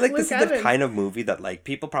 Yeah. I feel like this is the kind of movie that, like,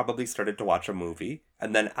 people probably started to watch a movie,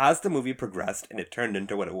 and then as the movie progressed and it turned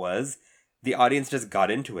into what it was, the audience just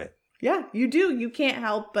got into it. Yeah, you do. You can't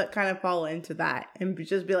help but kind of fall into that and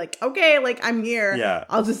just be like, okay, like, I'm here. Yeah.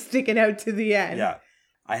 I'll just stick it out to the end. Yeah.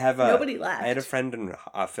 Nobody left. I had a friend in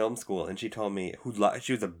film school, and she told me,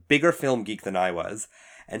 she was a bigger film geek than I was,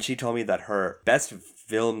 and she told me that her best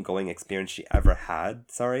film going experience she ever had,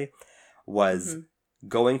 was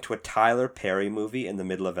going to a Tyler Perry movie in the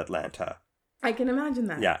middle of Atlanta. I can imagine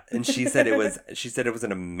that. Yeah, and she said it was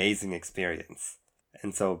an amazing experience.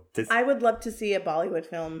 And so I would love to see a Bollywood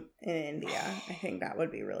film in India. I think that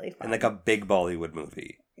would be really fun. And like a big Bollywood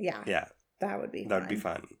movie. Yeah. Yeah. That would be fun. That would be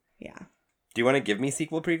fun. Yeah. Do you want to give me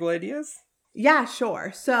sequel prequel ideas? Yeah,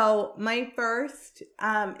 sure. So my first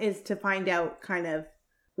is to find out kind of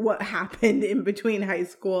what happened in between high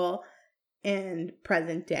school and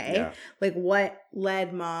present day. Yeah. Like what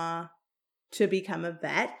led Ma to become a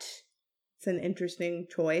vet. It's an interesting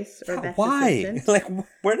choice. Or vet's why? Assistant, like,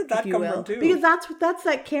 where did that come from, too? Because that's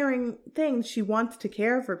that caring thing. She wants to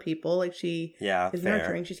care for people. Like, she is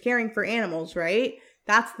nurturing. She's caring for animals, right?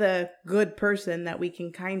 That's the good person that we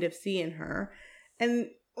can kind of see in her. And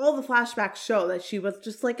all the flashbacks show that she was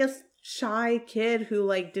just, like, a shy kid who,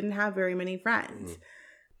 like, didn't have very many friends.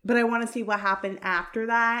 But I want to see what happened after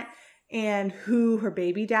that and who her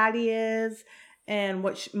baby daddy is. And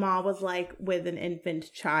what Ma was like with an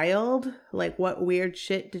infant child. Like, what weird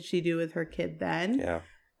shit did she do with her kid then? Yeah.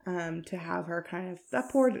 To have her kind of... That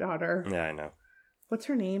poor daughter. Yeah, I know. What's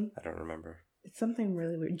her name? I don't remember. It's something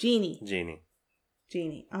really weird. Jeannie.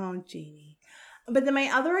 Oh, Jeannie. But then my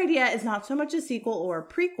other idea is not so much a sequel or a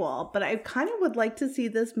prequel, but I kind of would like to see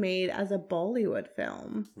this made as a Bollywood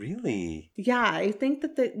film. Really? Yeah, I think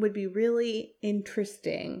that would be really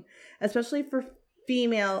interesting. Especially for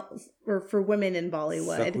females or for women in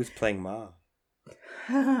Bollywood. So who's playing Ma?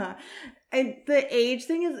 And the age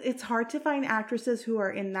thing is, it's hard to find actresses who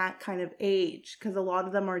are in that kind of age because a lot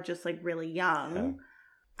of them are just like really young.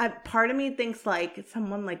 Yeah. Part of me thinks like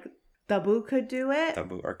someone like Tabu could do it.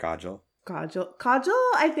 Tabu or Kajol. Kajol,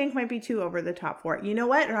 I think might be too over the top for it. You know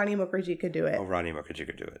what? Rani Mukherjee could do it. Oh, Rani Mukherjee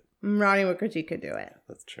could do it. Rani Mukherjee could do it.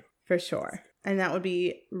 That's true. For sure. And that would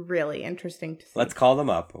be really interesting to see. Let's call them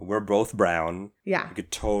up. We're both brown. Yeah. We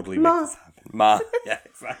could totally make this happen. Ma. Yeah,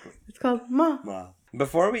 exactly. It's called Ma.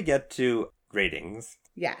 Before we get to ratings,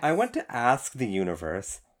 yes. I want to ask the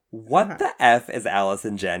universe, what the F is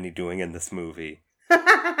Allison Janney doing in this movie?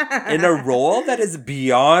 In a role that is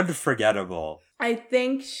beyond forgettable. I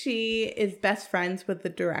think she is best friends with the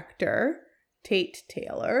director, Tate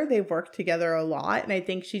Taylor. They've worked together a lot, and I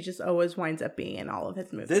think she just always winds up being in all of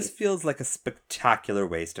his movies. This feels like a spectacular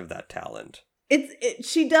waste of that talent.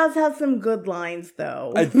 She does have some good lines,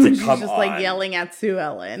 though. She's just like yelling at Sue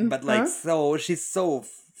Ellen. But she's so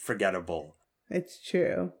forgettable. It's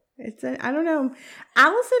true. I don't know.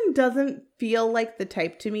 Allison doesn't feel like the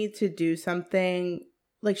type to me to do something,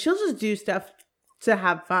 like she'll just do stuff to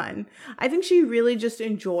have fun. I think she really just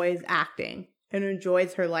enjoys acting and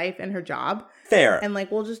enjoys her life and her job. Fair. And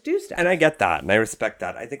we'll just do stuff. And I get that, and I respect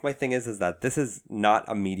that. I think my thing is that this is not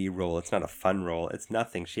a meaty role. It's not a fun role. It's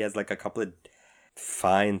nothing. She has like a couple of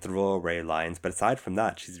fine throwaway lines, but aside from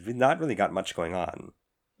that, she's not really got much going on.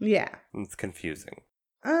 Yeah. It's confusing.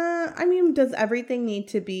 I mean, does everything need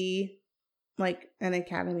to be like an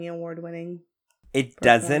Academy Award winning? It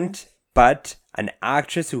doesn't, but an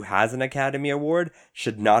actress who has an Academy Award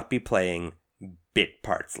should not be playing bit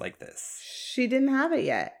parts like this. She didn't have it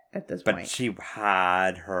yet at this point. But she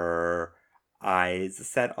had her eyes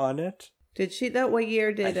set on it. Did she? What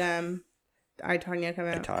year did I, Tonya come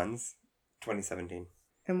out? Tons. 2017.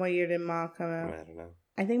 And what year did Ma come out? I don't know.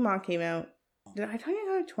 I think Ma came out. Did I, Tonya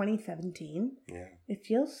come out 2017? Yeah. It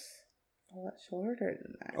feels a lot shorter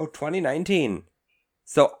than that. Oh, 2019.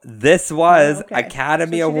 So this was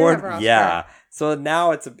Academy Award. Yeah. So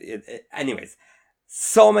now anyways,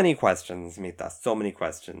 so many questions, Mita. So many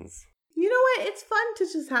questions. You know what? It's fun to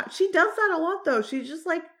just have. She does that a lot, though. She just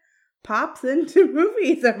like pops into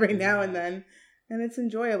movies every now and then, and it's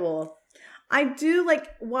enjoyable. I do like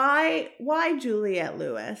why Juliette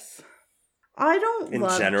Lewis. I don't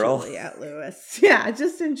love Juliette Lewis. Yeah,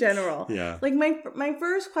 just in general. Yeah. Like my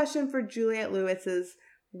first question for Juliette Lewis is,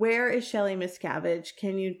 where is Shelley Miscavige?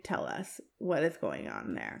 Can you tell us what is going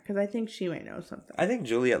on there? Because I think she might know something. I think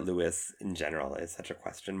Juliette Lewis in general is such a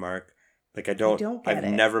question mark. Like I've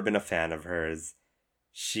never been a fan of hers.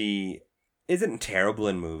 She isn't terrible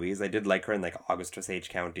in movies. I did like her in like August Osage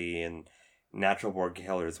County and Natural Born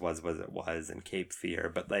Killers was what it was, and Cape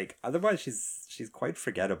Fear. But like otherwise, she's quite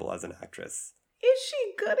forgettable as an actress. Is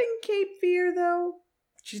she good in Cape Fear though?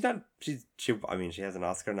 She's not. She has an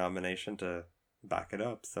Oscar nomination to back it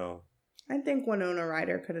up. So I think Winona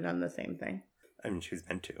Ryder could have done the same thing. I mean, she was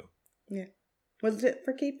meant to. Yeah. Was it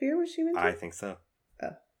for Cape Fear? Was she meant to? I think so. Oh.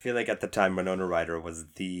 I feel like at the time Winona Ryder was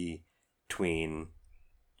the teen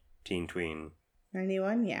tween.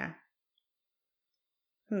 91, yeah.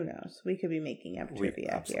 Who knows? We could be making up trivia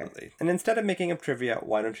absolutely. here. And instead of making up trivia,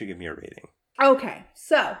 why don't you give me a rating? Okay,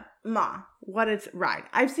 so Ma, what is right?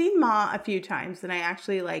 I've seen Ma a few times, and I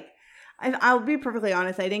actually I'll be perfectly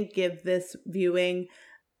honest. I didn't give this viewing.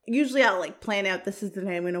 Usually, I'll plan out. This is the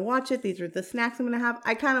night I'm going to watch it. These are the snacks I'm going to have.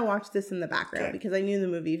 I kind of watched this in the background because I knew the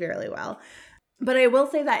movie fairly well. But I will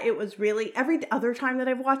say that it was really, every other time that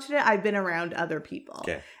I've watched it, I've been around other people.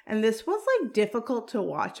 Okay. And this was difficult to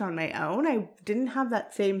watch on my own. I didn't have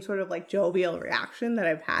that same sort of jovial reaction that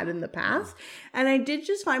I've had in the past. And I did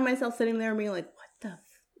just find myself sitting there and being like,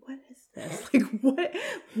 what is this?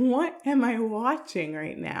 What am I watching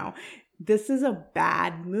right now? This is a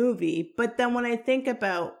bad movie. But then when I think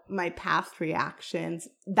about my past reactions,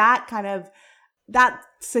 that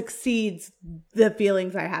succeeds the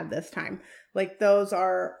feelings I had this time. Those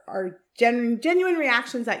are genuine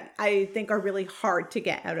reactions that I think are really hard to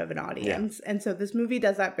get out of an audience. Yeah. And so this movie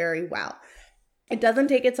does that very well. It doesn't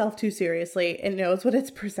take itself too seriously. It knows what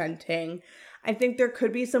it's presenting. I think there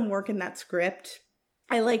could be some work in that script.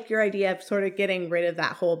 I like your idea of sort of getting rid of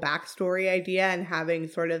that whole backstory idea and having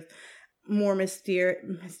sort of more mystery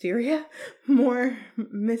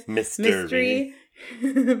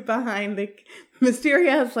behind the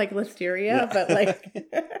Mysteria is like Listeria,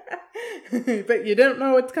 but you don't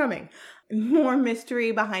know what's coming. More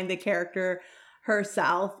mystery behind the character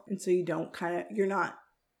herself, and so you're not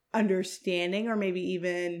understanding or maybe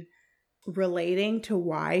even relating to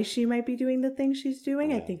why she might be doing the things she's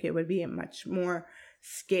doing. I think it would be a much more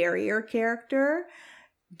scarier character.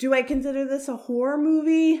 Do I consider this a horror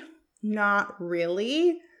movie? Not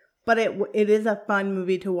really, but it is a fun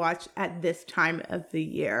movie to watch at this time of the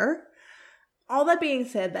year. All that being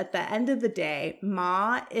said, at the end of the day,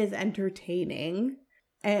 Ma is entertaining,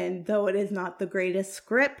 and though it is not the greatest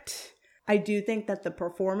script, I do think that the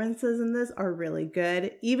performances in this are really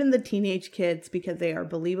good. Even the teenage kids, because they are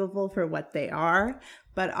believable for what they are.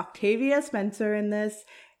 But Octavia Spencer in this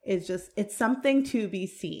is just, it's something to be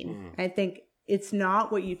seen. I think it's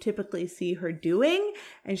not what you typically see her doing.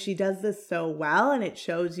 And she does this so well. And it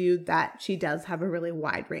shows you that she does have a really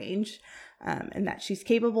wide range. And that she's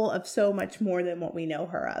capable of so much more than what we know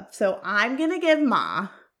her of. So I'm going to give Ma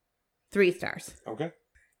 3 stars. Okay.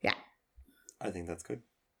 Yeah. I think that's good.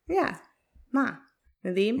 Yeah. Ma.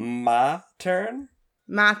 Nadim? Ma turn?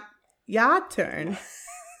 Ma. Ya turn.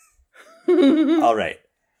 All right.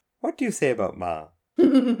 What do you say about Ma?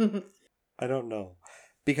 I don't know.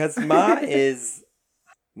 Because Ma is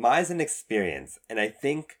an experience. And I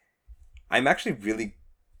think I'm actually really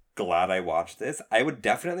glad I watched this. I would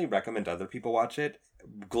definitely recommend other people watch it.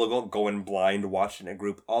 Go in blind, watch it in a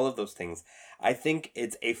group, all of those things. I think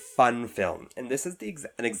it's a fun film. And this is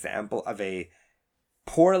an example of a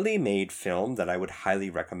poorly made film that I would highly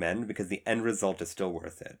recommend because the end result is still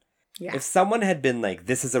worth it. Yeah. If someone had been like,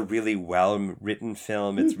 this is a really well written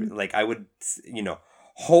film, it's like, I would,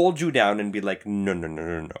 hold you down and be like,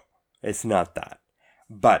 no. It's not that.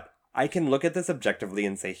 But I can look at this objectively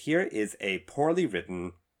and say, here is a poorly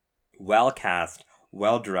written, well cast,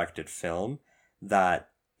 well directed film that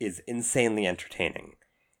is insanely entertaining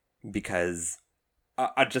because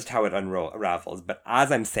just how it unravels. But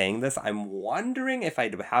as I'm saying this, I'm wondering if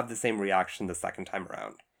I'd have the same reaction the second time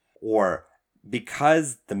around. Or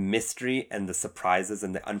because the mystery and the surprises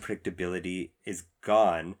and the unpredictability is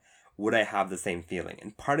gone, would I have the same feeling?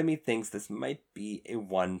 And part of me thinks this might be a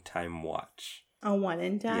one-time watch. A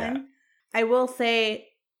one-and-done? Yeah. I will say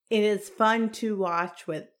it is fun to watch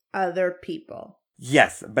with other people.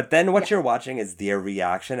 Yes, but then what you're watching is their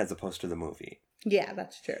reaction as opposed to the movie. Yeah,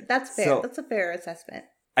 that's true. That's fair. That's a fair assessment.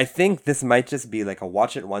 I think this might just be like a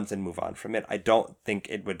watch it once and move on from it. I don't think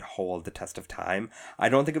it would hold the test of time. I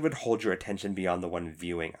don't think it would hold your attention beyond the one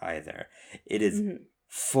viewing either. It is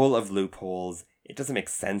full of loopholes. It doesn't make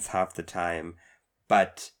sense half the time.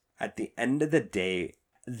 But at the end of the day,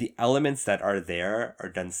 the elements that are there are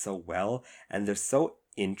done so well, and they're so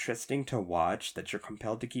interesting to watch that you're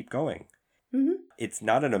compelled to keep going. It's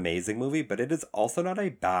not an amazing movie, but it is also not a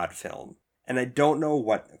bad film. And I don't know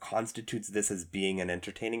what constitutes this as being an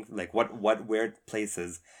entertaining, like where it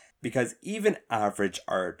places, because even average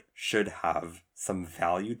art should have some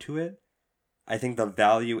value to it. I think the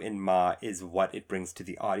value in Ma is what it brings to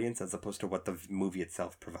the audience as opposed to what the movie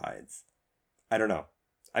itself provides. I don't know.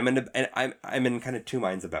 I'm in kind of two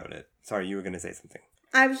minds about it. Sorry, you were going to say something.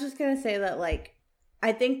 I was just going to say that, like,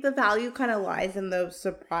 I think the value kind of lies in those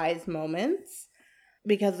surprise moments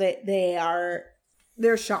because they're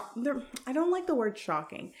I don't like the word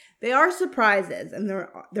shocking. They are surprises, and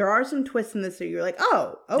there are some twists in this that you're like,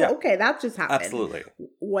 okay, that just happened. Absolutely.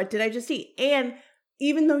 What did I just see? And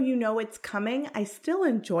even though you know it's coming, I still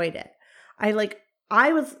enjoyed it.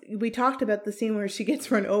 We talked about the scene where she gets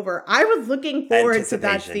run over. I was looking forward to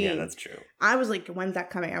that scene. Yeah, that's true. I was like, when's that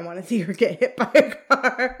coming? I want to see her get hit by a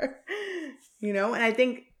car. And I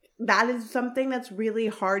think that is something that's really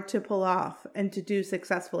hard to pull off and to do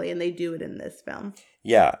successfully, and they do it in this film.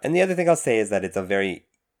 Yeah, and the other thing I'll say is that it's a very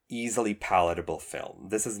easily palatable film.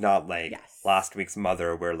 This is not like last week's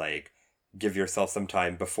Mother where, like, give yourself some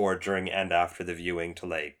time before, during, and after the viewing to,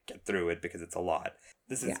 like, get through it because it's a lot.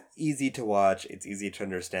 This is easy to watch. It's easy to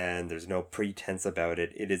understand. There's no pretense about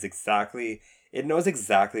it. It knows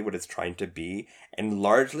exactly what it's trying to be, and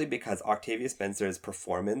largely because Octavia Spencer's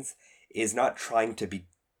performance is not trying to be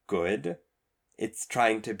good. It's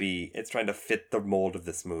trying to fit the mold of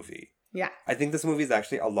this movie. Yeah. I think this movie is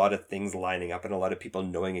actually a lot of things lining up and a lot of people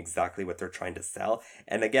knowing exactly what they're trying to sell.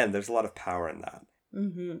 And again, there's a lot of power in that.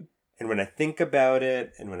 Mm-hmm. And when I think about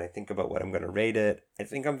it, and when I think about what I'm going to rate it, I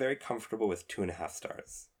think I'm very comfortable with 2.5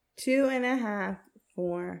 stars. 2.5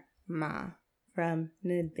 for Ma from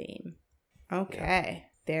Nadim. Okay,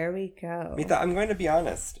 there we go. Meeta, I'm going to be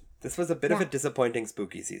honest. This was a bit of a disappointing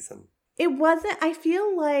spooky season. It wasn't. I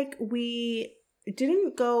feel like we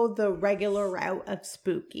didn't go the regular route of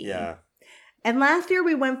spooky. Yeah. And last year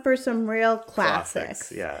we went for some real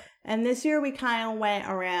classics. Yeah. And this year we kind of went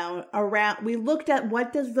around. We looked at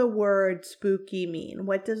what does the word spooky mean?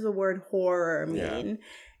 What does the word horror mean? Yeah.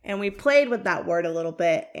 And we played with that word a little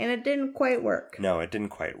bit, and it didn't quite work. No, it didn't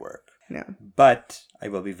quite work. No. But I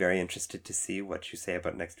will be very interested to see what you say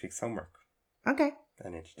about next week's homework. Okay.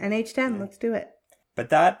 NH10, let's do it. But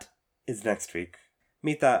that is next week.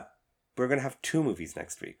 Meeta, we're going to have 2 movies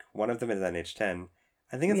next week. One of them is NH10.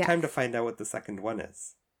 I think it's time to find out what the second one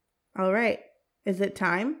is. All right. Is it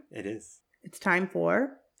time? It is. It's time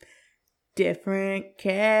for Different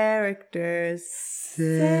characters.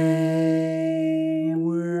 Same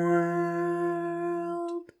world.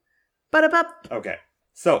 Ba-da-bup. Okay.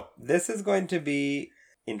 So, this is going to be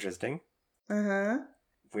interesting. Uh-huh.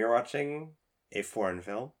 We're watching a foreign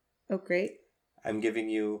film. Oh, great. I'm giving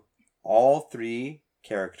you all 3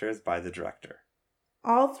 characters by the director.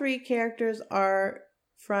 All 3 characters are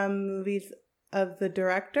from movies of the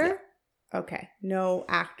director? Yeah. Okay. No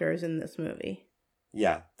actors in this movie.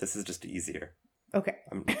 Yeah, this is just easier. Okay.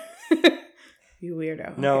 You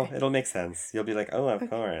weirdo. No, okay. It'll make sense. You'll be like, oh, of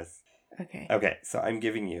course. Okay. Okay, so I'm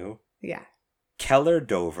giving you... Yeah. Keller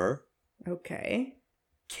Dover. Okay.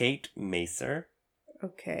 Kate Macer.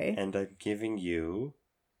 Okay. And I'm giving you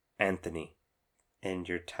Anthony. And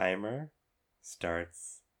your timer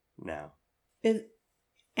starts now.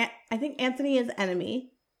 I think Anthony is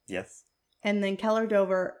enemy. Yes. And then Keller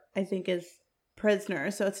Dover, I think, is prisoner.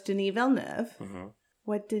 So it's Denis Villeneuve. Mm-hmm.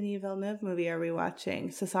 What Denis Villeneuve movie are we watching?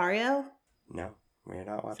 Sicario? No, we're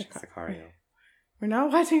not watching Sicario. We're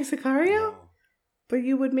not watching Sicario? No. But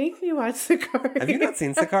you would make me watch Sicario. Have you not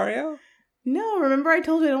seen Sicario? No, remember I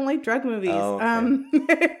told you I don't like drug movies. Oh,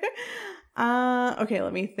 okay. Okay,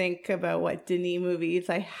 let me think about what Denis movies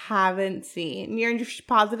I haven't seen. You're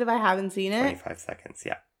positive I haven't seen it? 25 seconds,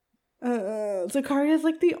 yeah. Sicario is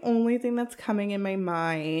like the only thing that's coming in my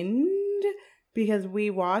mind because we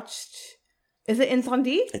watched... Is it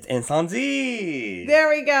Incendie? It's Incendie! There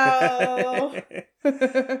we go!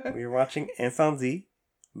 We're watching Incendie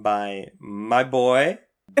by my boy,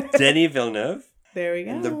 Denis Villeneuve. There we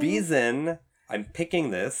go. And the reason I'm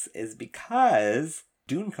picking this is because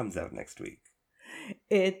Dune comes out next week.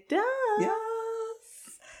 It does. Yes.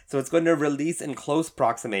 So it's going to release in close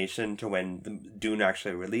proximation to when the Dune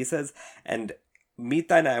actually releases. And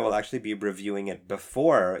Meeta and I will actually be reviewing it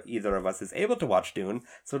before either of us is able to watch Dune.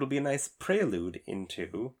 So it'll be a nice prelude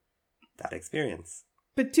into that experience.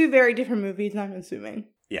 But 2 very different movies, I'm assuming.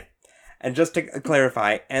 Yeah. And just to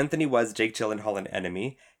clarify, Anthony was Jake Gyllenhaal in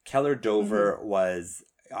Enemy. Keller Dover was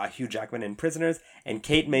Hugh Jackman in Prisoners. And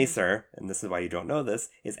Kate Macer, and this is why you don't know this,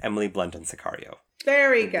 is Emily Blunt in Sicario.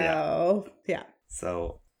 There we go. Yeah.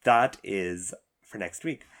 So that is for next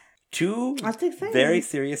week. 2 That's exciting. Very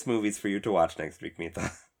serious movies for you to watch next week,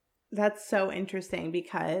 Meeta. That's so interesting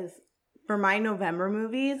because for my November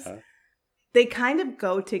movies, they kind of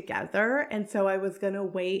go together. And so I was going to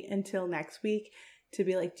wait until next week to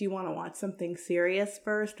be like, do you want to watch something serious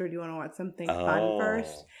first or do you want to watch something fun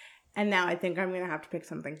first? And now I think I'm going to have to pick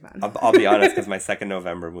something fun. I'll be honest, because my second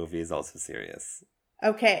November movie is also serious.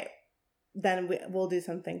 Okay. Then we'll do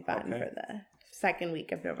something fun for the second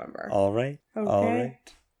week of November. All right. Okay. All right.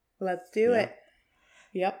 Let's do it.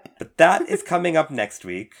 Yep. But that is coming up next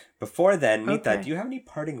week. Before then, Meeta, do you have any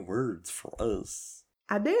parting words for us?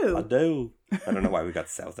 I do. I do. I don't know why we got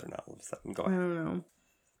Southern all of a sudden. Go ahead. I don't know.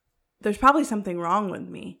 There's probably something wrong with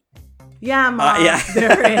me. Yeah, Mom. Yeah.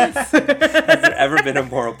 There is. Has there ever been a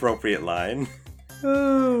more appropriate line?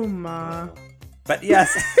 Oh, Ma. But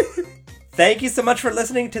yes, thank you so much for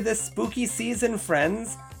listening to this spooky season,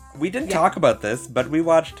 friends. We didn't talk about this, but we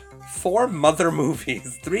watched 3 mother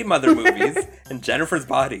movies, and Jennifer's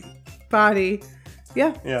Body.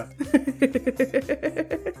 Yeah. Yeah.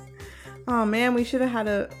 Oh man, we should have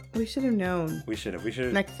known. We should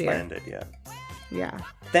have next year. Planned it, yeah. Yeah.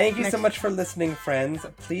 Thank you so much for listening, friends.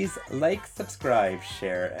 Please like, subscribe,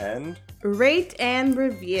 share, and rate and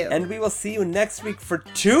review. And we will see you next week for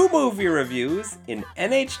 2 movie reviews in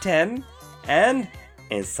NH10 and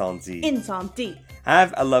Incendie.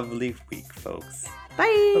 Have a lovely week, folks.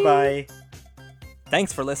 Bye. Bye-bye.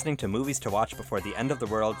 Thanks for listening to Movies to Watch Before the End of the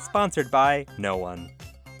World, sponsored by no one.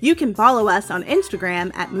 You can follow us on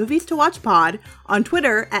Instagram at Movies to Watch Pod, on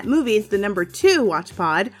Twitter at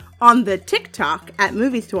Movies2WatchPod, on the TikTok at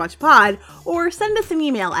Movies to Watch Pod, or send us an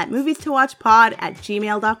email at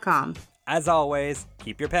movies2watchpod@gmail.com. As always,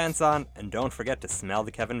 keep your pants on and don't forget to smell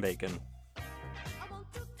the Kevin Bacon.